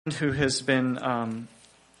who has been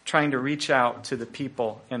trying to reach out to the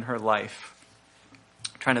people in her life,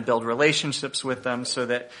 trying to build relationships with them so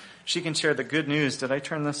that she can share the good news. Did I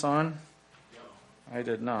turn this on? I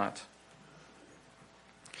did not.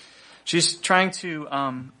 She's trying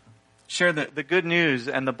to share the good news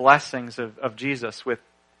and the blessings of Jesus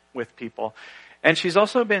with people. And she's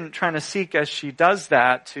also been trying to seek, as she does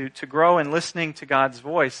that, to grow in listening to God's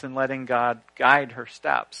voice and letting God guide her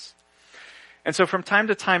steps. And so from time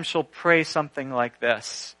to time, she'll pray something like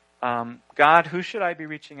this. God, who should I be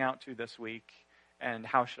reaching out to this week, and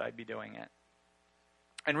how should I be doing it?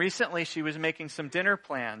 And recently, she was making some dinner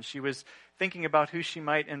plans. She was thinking about who she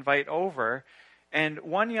might invite over. And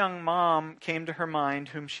one young mom came to her mind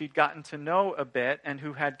whom she'd gotten to know a bit and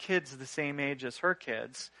who had kids the same age as her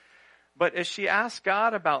kids. But as she asked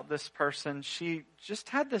God about this person, she just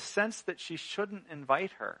had this sense that she shouldn't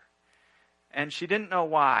invite her. And she didn't know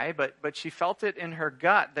why, but she felt it in her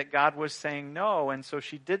gut that God was saying no, and so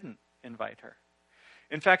she didn't invite her.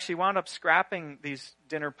 In fact, she wound up scrapping these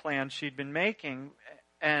dinner plans she'd been making,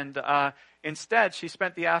 and instead she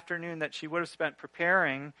spent the afternoon that she would have spent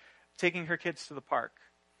preparing, taking her kids to the park.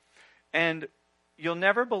 And you'll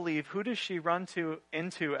never believe, who does she run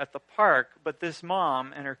into at the park but this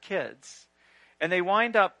mom and her kids. And they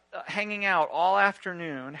wind up hanging out all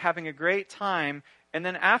afternoon, having a great time. And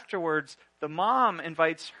then afterwards, the mom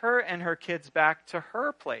invites her and her kids back to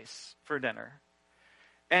her place for dinner.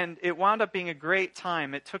 And it wound up being a great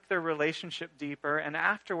time. It took their relationship deeper. And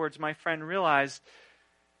afterwards, my friend realized,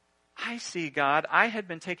 I see, God, I had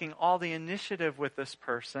been taking all the initiative with this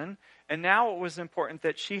person. And now it was important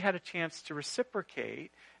that she had a chance to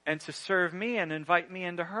reciprocate and to serve me and invite me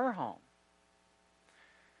into her home.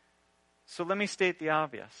 So let me state the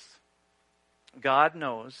obvious. God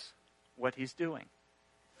knows what he's doing.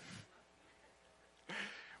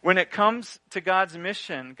 When it comes to God's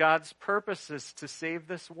mission, God's purpose is to save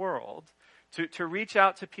this world, to reach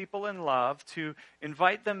out to people in love, to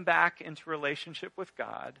invite them back into relationship with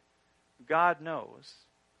God. God knows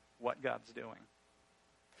what God's doing.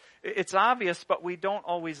 It's obvious, but we don't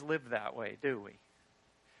always live that way, do we?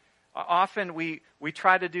 Often we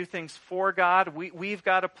try to do things for God. We've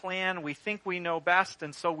got a plan. We think we know best,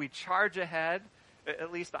 and so we charge ahead.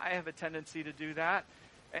 At least I have a tendency to do that.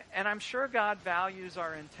 And I'm sure God values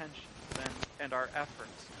our intentions and our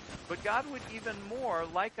efforts. But God would even more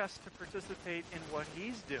like us to participate in what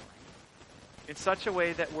he's doing in such a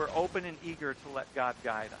way that we're open and eager to let God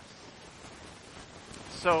guide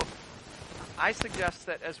us. So I suggest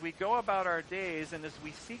that as we go about our days and as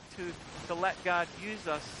we seek to let God use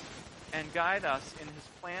us and guide us in his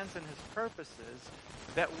plans and his purposes,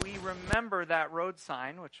 that we remember that road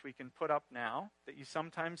sign, which we can put up now, that you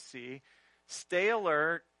sometimes see. Stay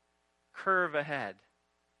alert, curve ahead.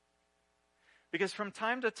 Because from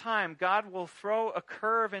time to time, God will throw a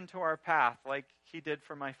curve into our path, like he did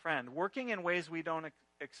for my friend, working in ways we don't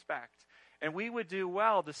expect. And we would do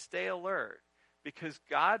well to stay alert, because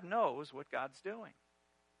God knows what God's doing.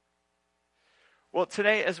 Well,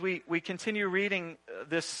 today, as we continue reading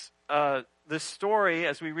this story,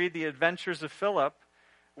 as we read the adventures of Philip,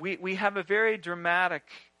 we have a very dramatic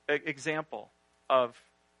example of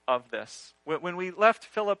this. When we left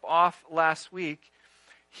Philip off last week,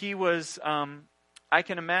 he was, I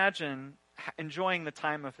can imagine, enjoying the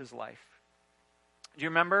time of his life. Do you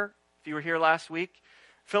remember, if you were here last week,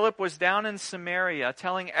 Philip was down in Samaria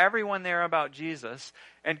telling everyone there about Jesus,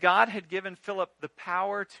 and God had given Philip the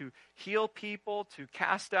power to heal people, to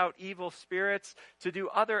cast out evil spirits, to do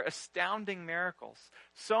other astounding miracles.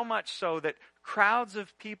 So much so that crowds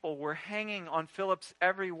of people were hanging on Philip's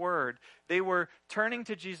every word. They were turning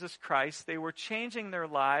to Jesus Christ. They were changing their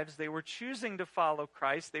lives. They were choosing to follow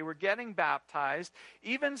Christ. They were getting baptized.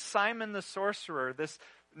 Even Simon the sorcerer, this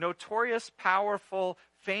notorious, powerful,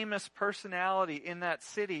 famous personality in that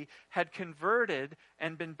city, had converted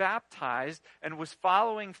and been baptized and was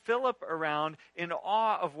following Philip around in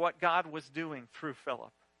awe of what God was doing through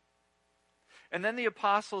Philip. And then the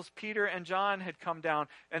apostles Peter and John had come down,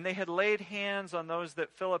 and they had laid hands on those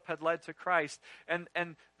that Philip had led to Christ. And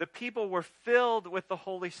the people were filled with the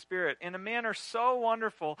Holy Spirit in a manner so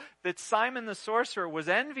wonderful that Simon the sorcerer was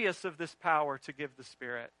envious of this power to give the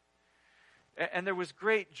Spirit. And there was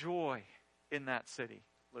great joy in that city,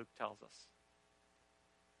 Luke tells us.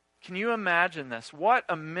 Can you imagine this? What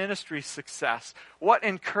a ministry success. What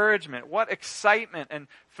encouragement. What excitement and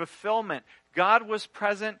fulfillment. God was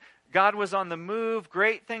present. God was on the move.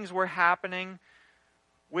 Great things were happening.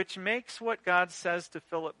 Which makes what God says to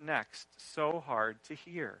Philip next so hard to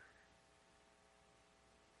hear.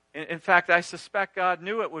 In fact, I suspect God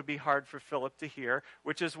knew it would be hard for Philip to hear,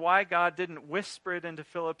 which is why God didn't whisper it into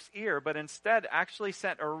Philip's ear, but instead actually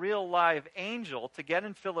sent a real live angel to get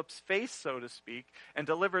in Philip's face, so to speak, and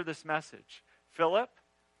deliver this message. Philip,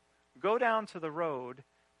 go down to the road,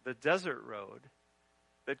 the desert road,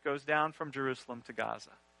 that goes down from Jerusalem to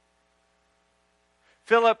Gaza.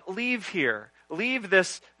 Philip, leave here. Leave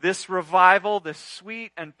this revival, this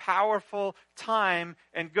sweet and powerful time,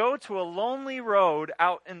 and go to a lonely road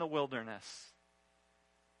out in the wilderness.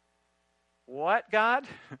 What, God?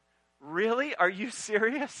 Really? Are you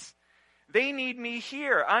serious? They need me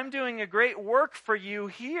here. I'm doing a great work for you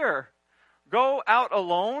here. Go out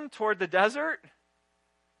alone toward the desert?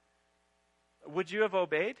 Would you have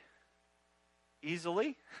obeyed?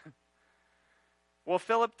 Easily? Well,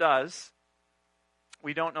 Philip does.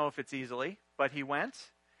 We don't know if it's easily, but he went,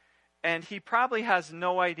 and he probably has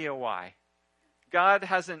no idea why. God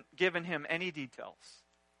hasn't given him any details.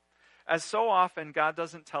 As so often, God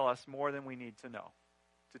doesn't tell us more than we need to know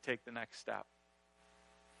to take the next step.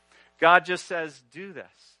 God just says, do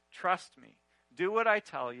this. Trust me. Do what I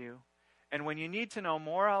tell you, and when you need to know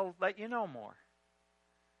more, I'll let you know more.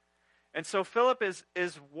 And so Philip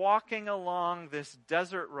is walking along this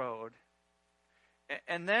desert road.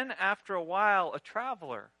 And then after a while, a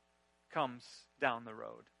traveler comes down the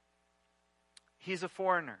road. He's a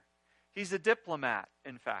foreigner. He's a diplomat,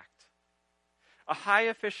 in fact. A high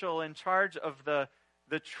official in charge of the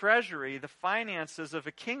treasury, the finances of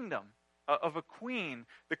a kingdom, of a queen,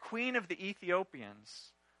 the queen of the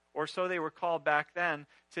Ethiopians, or so they were called back then.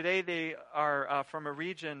 Today they are from a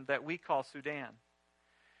region that we call Sudan.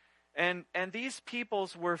 And these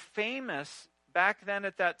peoples were famous back then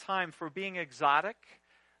at that time for being exotic,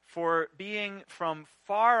 for being from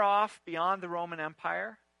far off beyond the Roman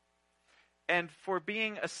Empire, and for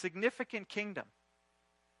being a significant kingdom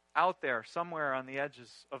out there somewhere on the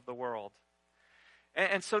edges of the world.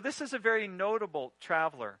 And so this is a very notable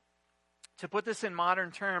traveler. To put this in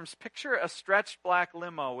modern terms, picture a stretched black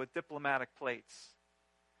limo with diplomatic plates,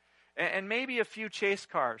 and maybe a few chase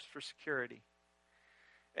cars for security.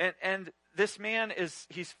 And this man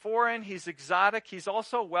he's foreign, he's exotic, he's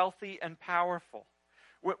also wealthy and powerful.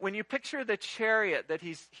 When you picture the chariot that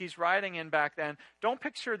he's riding in back then, don't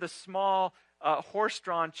picture the small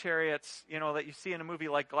horse-drawn chariots, that you see in a movie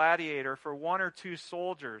like Gladiator for one or two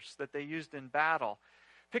soldiers that they used in battle.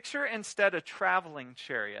 Picture instead a traveling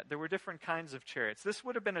chariot. There were different kinds of chariots. This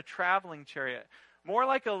would have been a traveling chariot, more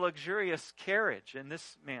like a luxurious carriage in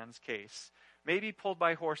this man's case, maybe pulled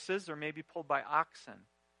by horses or maybe pulled by oxen.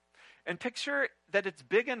 And picture that it's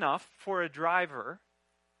big enough for a driver,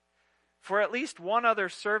 for at least one other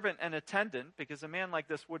servant and attendant, because a man like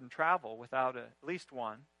this wouldn't travel without at least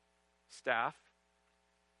one staff.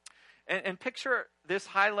 And picture this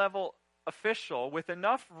high-level official with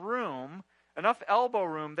enough room, enough elbow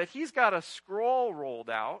room, that he's got a scroll rolled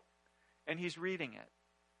out and he's reading it.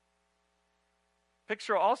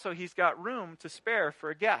 Picture also he's got room to spare for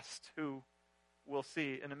a guest who we'll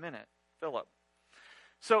see in a minute, Philip.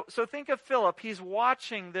 So think of Philip. He's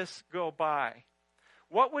watching this go by.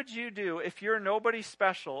 What would you do if you're nobody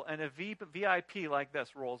special and a VIP like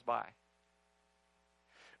this rolls by?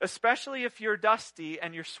 Especially if you're dusty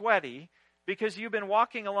and you're sweaty because you've been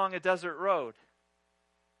walking along a desert road.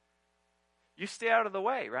 You stay out of the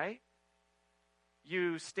way, right?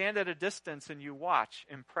 You stand at a distance and you watch,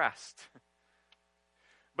 impressed.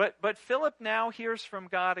 But Philip now hears from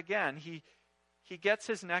God again. He gets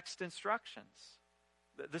his next instructions.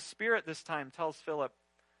 The Spirit this time tells Philip,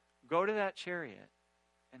 go to that chariot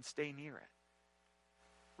and stay near it.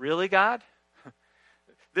 Really, God?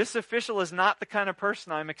 This official is not the kind of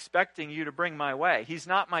person I'm expecting you to bring my way. He's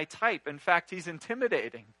not my type. In fact, he's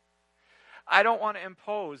intimidating. I don't want to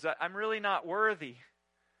impose. I'm really not worthy.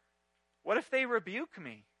 What if they rebuke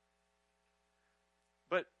me?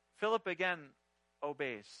 But Philip again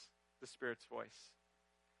obeys the Spirit's voice.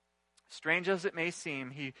 Strange as it may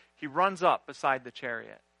seem, he runs up beside the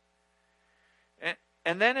chariot.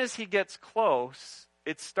 And then as he gets close,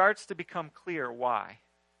 it starts to become clear why.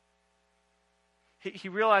 He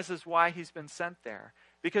realizes why he's been sent there.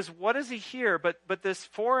 Because what does he hear but this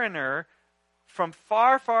foreigner from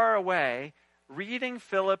far, far away reading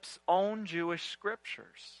Philip's own Jewish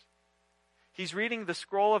scriptures? He's reading the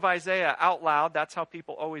scroll of Isaiah out loud. That's how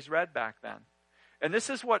people always read back then. And this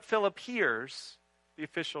is what Philip hears, the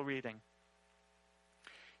official reading.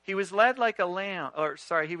 He was led like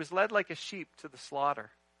a sheep to the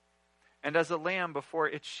slaughter. And as a lamb before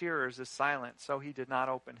its shearers is silent, so he did not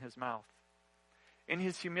open his mouth. In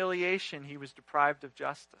his humiliation, he was deprived of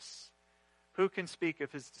justice. Who can speak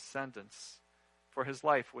of his descendants? For his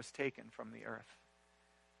life was taken from the earth.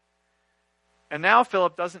 And now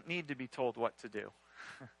Philip doesn't need to be told what to do.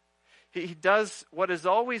 He does what is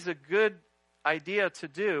always a good idea to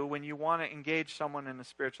do when you want to engage someone in a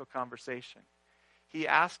spiritual conversation. He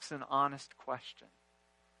asks an honest question.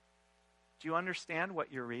 Do you understand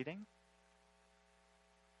what you're reading?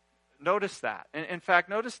 Notice that. In fact,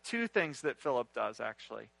 notice two things that Philip does,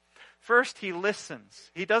 actually. First, he listens.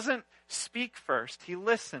 He doesn't speak first. He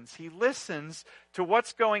listens. He listens to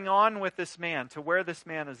what's going on with this man, to where this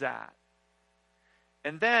man is at.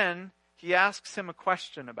 And then he asks him a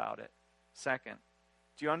question about it. Second,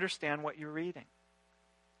 do you understand what you're reading?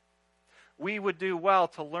 We would do well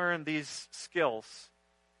to learn these skills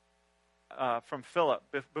from Philip.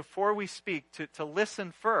 Before we speak, to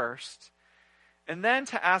listen first, and then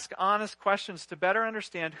to ask honest questions to better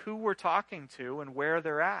understand who we're talking to and where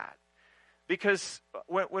they're at. Because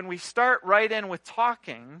when we start right in with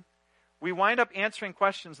talking, we wind up answering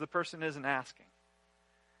questions the person isn't asking.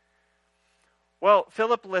 Well,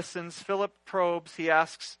 Philip listens, Philip probes, he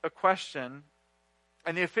asks a question,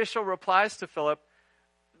 and the official replies to Philip,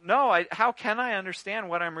 "No, how can I understand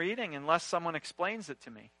what I'm reading unless someone explains it to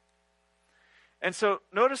me?" And so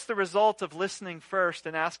notice the result of listening first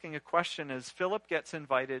and asking a question is Philip gets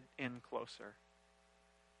invited in closer.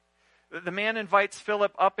 The man invites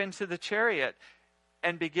Philip up into the chariot,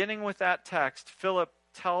 and beginning with that text, Philip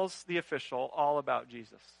tells the official all about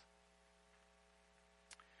Jesus.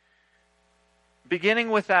 Beginning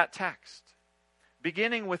with that text,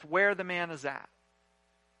 beginning with where the man is at.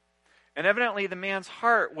 And evidently the man's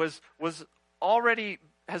heart has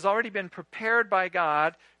already been prepared by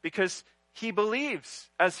God because he believes,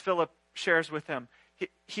 as Philip shares with him.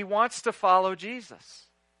 He wants to follow Jesus.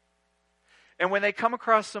 And when they come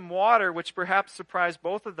across some water, which perhaps surprised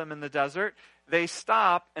both of them in the desert, they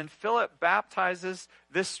stop, and Philip baptizes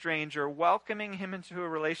this stranger, welcoming him into a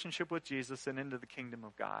relationship with Jesus and into the kingdom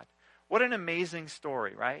of God. What an amazing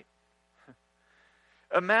story, right?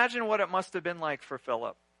 Imagine what it must have been like for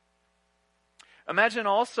Philip. Imagine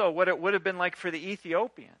also what it would have been like for the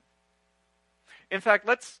Ethiopian. In fact,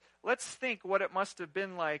 let's think what it must have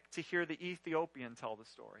been like to hear the Ethiopian tell the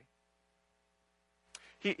story.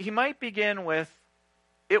 He might begin with,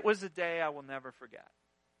 "It was a day I will never forget.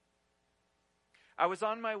 I was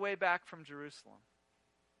on my way back from Jerusalem.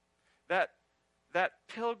 That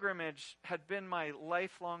pilgrimage had been my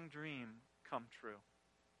lifelong dream come true.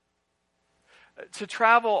 To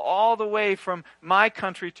travel all the way from my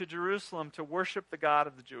country to Jerusalem to worship the God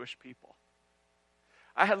of the Jewish people.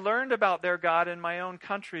 I had learned about their God in my own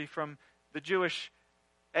country from the Jewish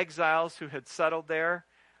exiles who had settled there.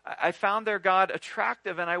 I found their God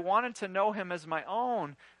attractive and I wanted to know him as my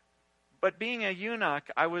own. But being a eunuch,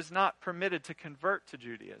 I was not permitted to convert to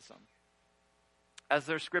Judaism. As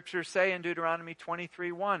their scriptures say in Deuteronomy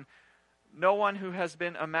 23:1, no one who has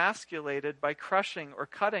been emasculated by crushing or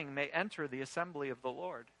cutting may enter the assembly of the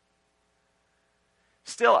Lord.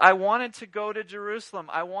 Still, I wanted to go to Jerusalem.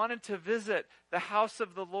 I wanted to visit the house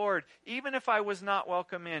of the Lord, even if I was not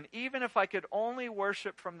welcome in, even if I could only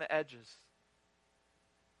worship from the edges.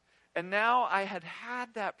 And now I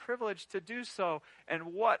had that privilege to do so,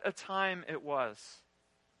 and what a time it was.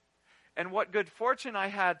 And what good fortune I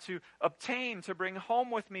had to obtain to bring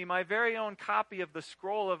home with me my very own copy of the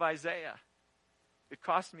scroll of Isaiah. It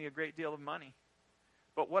cost me a great deal of money,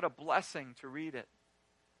 but what a blessing to read it.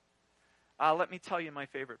 Let me tell you my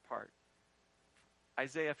favorite part.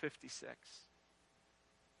 Isaiah 56.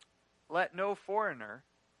 Let no foreigner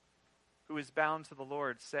who is bound to the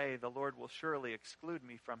Lord say, the Lord will surely exclude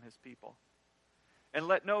me from his people. And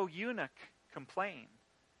let no eunuch complain,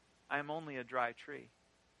 I am only a dry tree.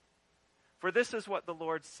 For this is what the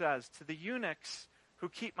Lord says, to the eunuchs who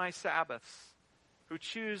keep my Sabbaths, who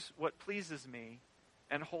choose what pleases me,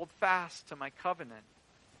 and hold fast to my covenant.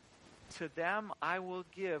 To them I will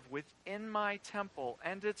give within my temple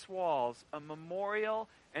and its walls a memorial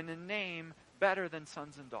and a name better than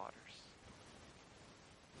sons and daughters.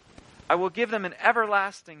 I will give them an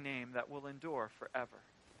everlasting name that will endure forever.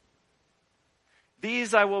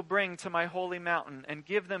 These I will bring to my holy mountain and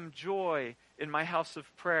give them joy in my house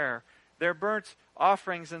of prayer. Their burnt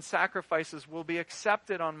offerings and sacrifices will be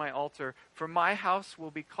accepted on my altar, for my house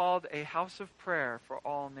will be called a house of prayer for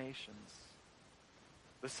all nations.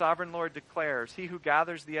 The sovereign Lord declares, he who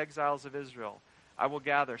gathers the exiles of Israel, I will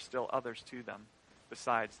gather still others to them,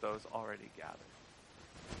 besides those already gathered.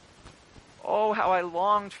 Oh, how I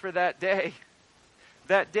longed for that day.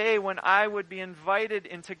 That day when I would be invited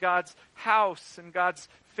into God's house and God's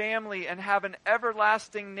family and have an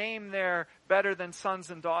everlasting name there better than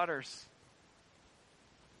sons and daughters.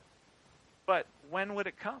 But when would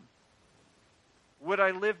it come? Would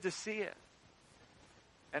I live to see it?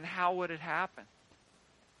 And how would it happen?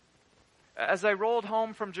 As I rolled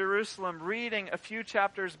home from Jerusalem, reading a few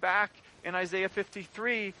chapters back in Isaiah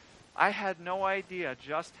 53, I had no idea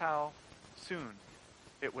just how soon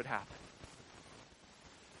it would happen.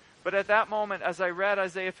 But at that moment, as I read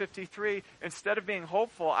Isaiah 53, instead of being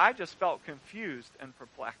hopeful, I just felt confused and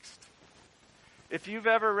perplexed. If you've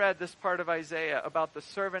ever read this part of Isaiah about the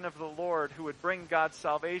servant of the Lord who would bring God's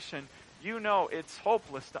salvation, you know it's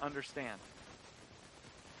hopeless to understand.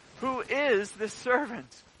 Who is this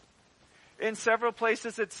servant? In several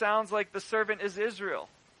places it sounds like the servant is Israel.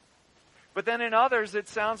 But then in others it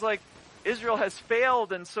sounds like Israel has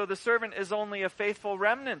failed, and so the servant is only a faithful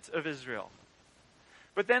remnant of Israel.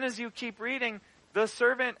 But then as you keep reading, the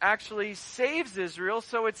servant actually saves Israel,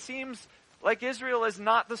 so it seems like Israel is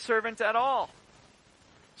not the servant at all.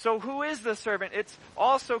 So who is the servant? It's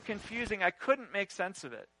all so confusing. I couldn't make sense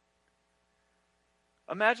of it.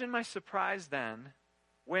 Imagine my surprise then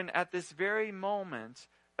when at this very moment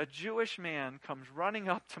a Jewish man comes running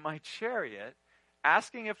up to my chariot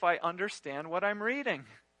asking if I understand what I'm reading.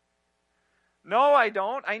 No, I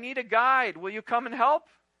don't. I need a guide. Will you come and help?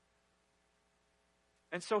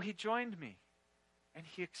 And so he joined me, and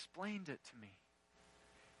he explained it to me.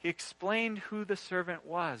 He explained who the servant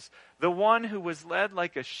was, the one who was led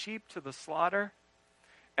like a sheep to the slaughter,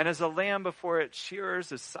 and as a lamb before its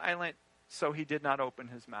shearers is silent, so he did not open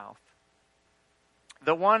his mouth.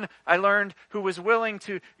 The one, I learned, who was willing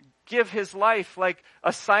to give his life like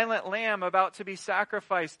a silent lamb about to be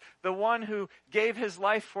sacrificed. The one who gave his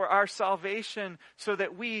life for our salvation so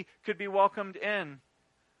that we could be welcomed in.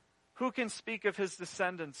 Who can speak of his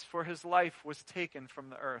descendants, for his life was taken from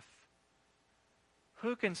the earth?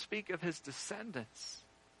 Who can speak of his descendants?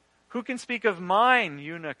 Who can speak of mine,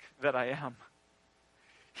 eunuch that I am?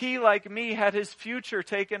 He, like me, had his future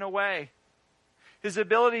taken away. His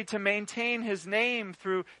ability to maintain his name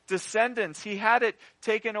through descendants, he had it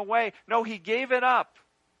taken away. No, he gave it up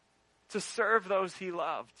to serve those he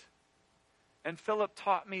loved. And Philip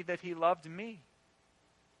taught me that he loved me.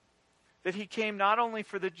 That he came not only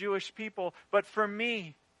for the Jewish people, but for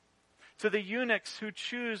me. To the eunuchs who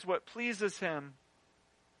choose what pleases him.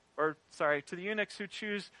 To the eunuchs who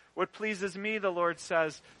choose what pleases me, the Lord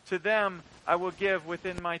says, to them I will give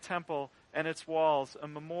within my temple and its walls a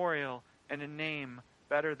memorial and a name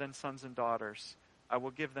better than sons and daughters. I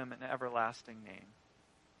will give them an everlasting name.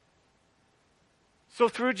 So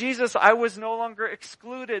through Jesus, I was no longer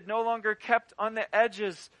excluded, no longer kept on the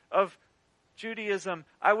edges of Judaism.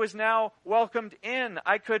 I was now welcomed in.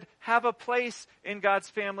 I could have a place in God's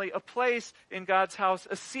family, a place in God's house,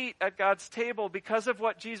 a seat at God's table because of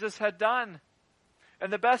what Jesus had done.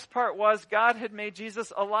 And the best part was God had made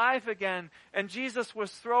Jesus alive again. And Jesus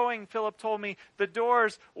was throwing, Philip told me, the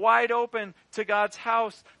doors wide open to God's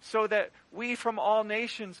house so that we from all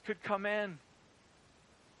nations could come in.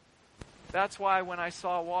 That's why when I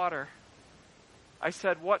saw water, I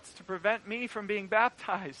said, what's to prevent me from being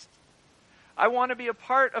baptized? I want to be a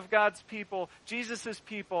part of God's people, Jesus'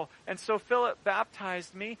 people. And so Philip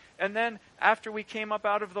baptized me. And then after we came up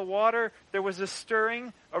out of the water, there was a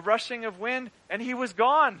stirring, a rushing of wind, and he was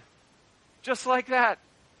gone. Just like that.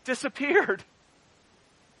 Disappeared.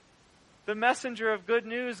 The messenger of good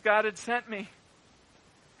news God had sent me.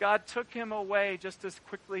 God took him away just as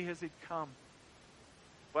quickly as he'd come.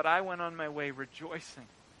 But I went on my way rejoicing.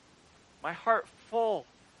 My heart full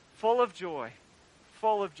of joy,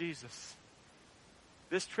 full of Jesus.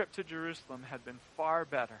 This trip to Jerusalem had been far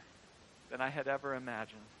better than I had ever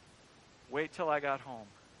imagined. Wait till I got home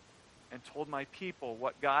and told my people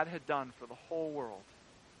what God had done for the whole world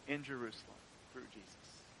in Jerusalem through Jesus.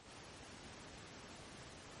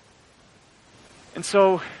 And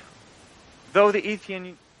so, though the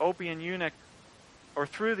Ethiopian eunuch, or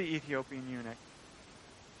through the Ethiopian eunuch,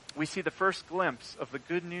 we see the first glimpse of the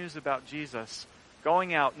good news about Jesus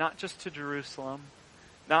going out not just to Jerusalem,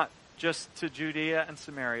 not just to Judea and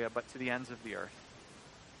Samaria, but to the ends of the earth.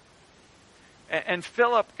 And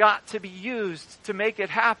Philip got to be used to make it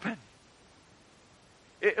happen.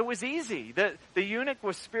 It was easy. The eunuch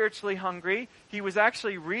was spiritually hungry. He was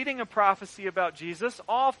actually reading a prophecy about Jesus.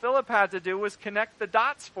 All Philip had to do was connect the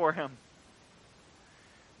dots for him.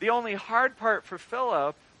 The only hard part for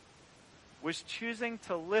Philip was choosing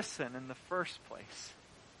to listen in the first place.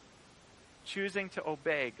 Choosing to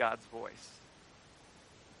obey God's voice.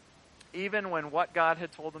 Even when what God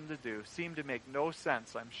had told him to do seemed to make no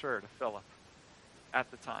sense, I'm sure, to Philip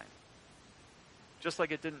at the time. Just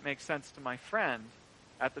like it didn't make sense to my friend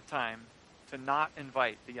at the time to not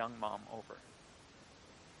invite the young mom over.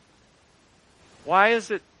 Why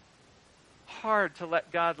is it hard to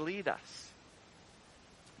let God lead us?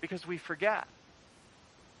 Because we forget.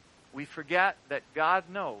 we forget that God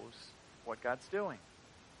knows what God's doing.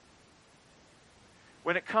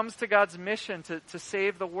 When it comes to God's mission to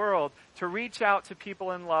save the world, to reach out to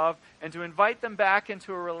people in love, and to invite them back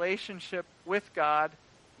into a relationship with God,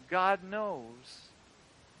 God knows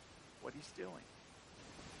what He's doing.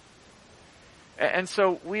 And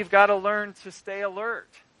so we've got to learn to stay alert,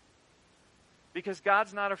 because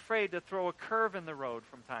God's not afraid to throw a curve in the road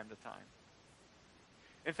from time to time.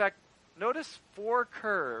 In fact, notice 4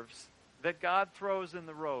 curves that God throws in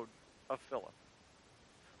the road of Philip.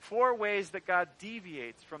 4 ways that God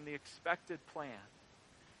deviates from the expected plan.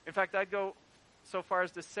 In fact, I'd go so far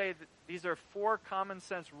as to say that these are 4 common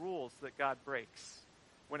sense rules that God breaks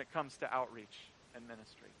when it comes to outreach and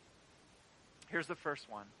ministry. Here's the first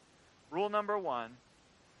one. Rule number 1,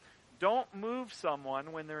 don't move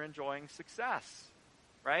someone when they're enjoying success,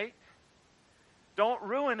 right? Don't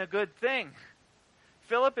ruin a good thing.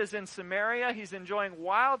 Philip is in Samaria. He's enjoying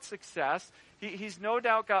wild success. He's no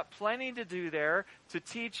doubt got plenty to do there, to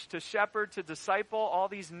teach, to shepherd, to disciple all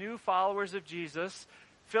these new followers of Jesus.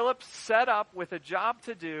 Philip's set up with a job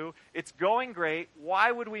to do. It's going great.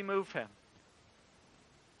 Why would we move him?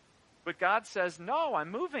 But God says, no,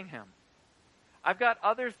 I'm moving him. I've got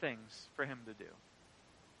other things for him to do.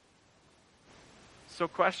 So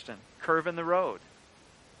question, curve in the road.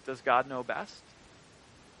 Does God know best?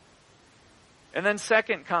 And then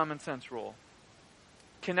second common sense rule.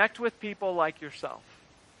 Connect with people like yourself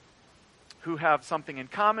who have something in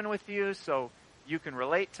common with you so you can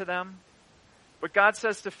relate to them. But God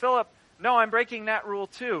says to Philip, no, I'm breaking that rule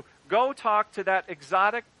too. Go talk to that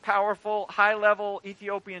exotic, powerful, high-level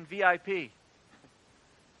Ethiopian VIP.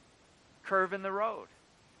 Curve in the road.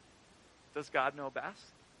 Does God know best?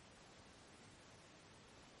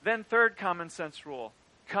 Then third common sense rule.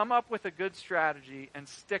 Come up with a good strategy and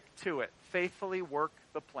stick to it. Faithfully work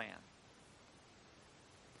the plan.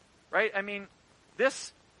 Right? I mean,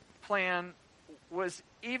 this plan was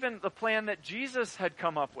even the plan that Jesus had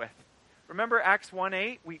come up with. Remember Acts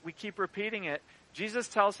 1:8? We keep repeating it. Jesus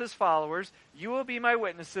tells his followers, you will be my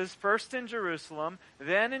witnesses first in Jerusalem,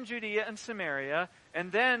 then in Judea and Samaria,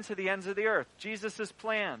 and then to the ends of the earth. Jesus'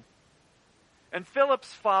 plan. And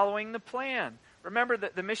Philip's following the plan. Remember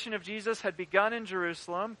that the mission of Jesus had begun in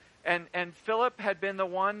Jerusalem, and Philip had been the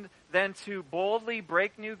one then to boldly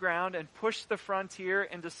break new ground and push the frontier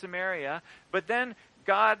into Samaria. But then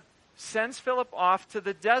God sends Philip off to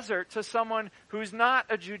the desert to someone who's not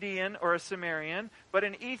a Judean or a Samaritan, but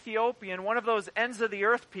an Ethiopian, one of those ends of the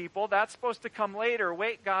earth people. That's supposed to come later.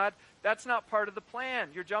 Wait, God, that's not part of the plan.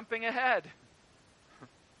 You're jumping ahead.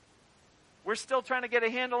 We're still trying to get a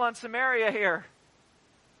handle on Samaria here.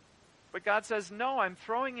 But God says, no, I'm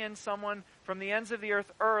throwing in someone from the ends of the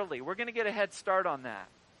earth early. We're going to get a head start on that.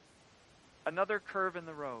 Another curve in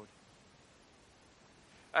the road.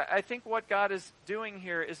 I think what God is doing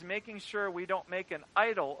here is making sure we don't make an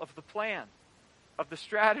idol of the plan, of the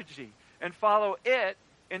strategy, and follow it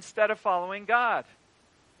instead of following God.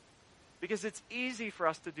 Because it's easy for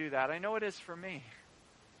us to do that. I know it is for me.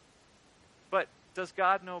 But does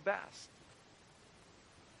God know best?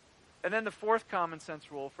 And then the fourth common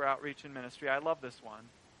sense rule for outreach and ministry, I love this one.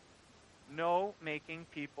 No making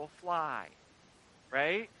people fly.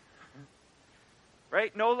 Right?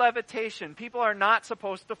 Right? No levitation. People are not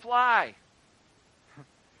supposed to fly.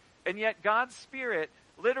 And yet God's Spirit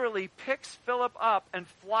literally picks Philip up and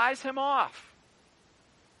flies him off.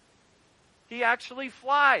 He actually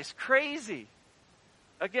flies. Crazy.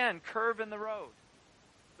 Again, curve in the road.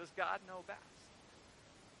 Does God know best?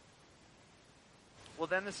 Well,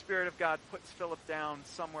 then the Spirit of God puts Philip down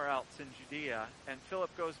somewhere else in Judea, and Philip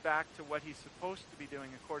goes back to what he's supposed to be doing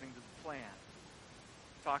according to the plan.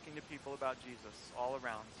 Talking to people about Jesus all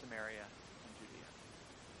around Samaria and Judea.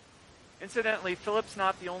 Incidentally, Philip's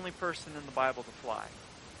not the only person in the Bible to fly.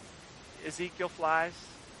 Ezekiel flies,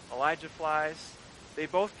 Elijah flies. They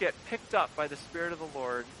both get picked up by the Spirit of the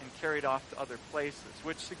Lord and carried off to other places,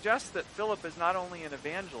 which suggests that Philip is not only an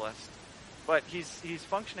evangelist, but he's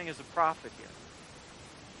functioning as a prophet here,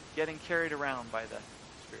 getting carried around by the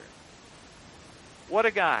Spirit. What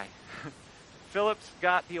a guy. Philip's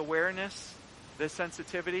got the awareness, the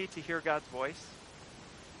sensitivity to hear God's voice,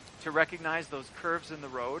 to recognize those curves in the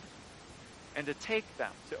road, and to take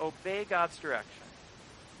them, to obey God's direction.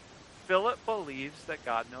 Philip believes that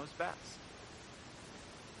God knows best.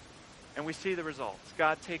 And we see the results.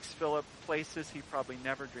 God takes Philip places he probably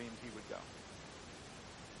never dreamed he would go.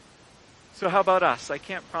 So how about us? I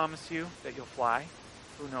can't promise you that you'll fly.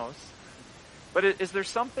 Who knows? But is there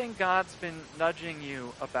something God's been nudging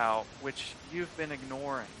you about which you've been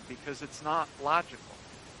ignoring because it's not logical,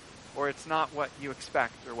 or it's not what you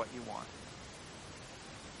expect or what you want?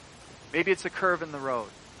 Maybe it's a curve in the road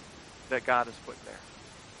that God has put there.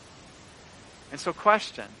 And so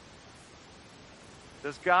question,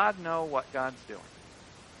 does God know what God's doing?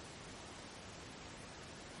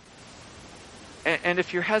 And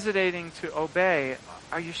if you're hesitating to obey,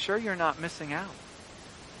 are you sure you're not missing out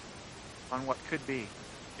on what could be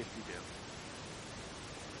if you do?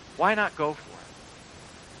 Why not go for it?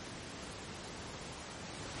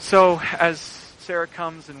 So as Sarah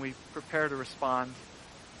comes and we prepare to respond,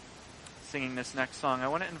 singing this next song, I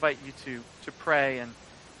want to invite you to pray and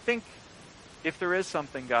think if there is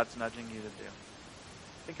something God's nudging you to do.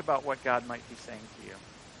 Think about what God might be saying to you.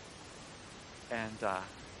 And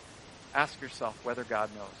ask yourself whether God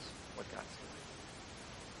knows what God's doing.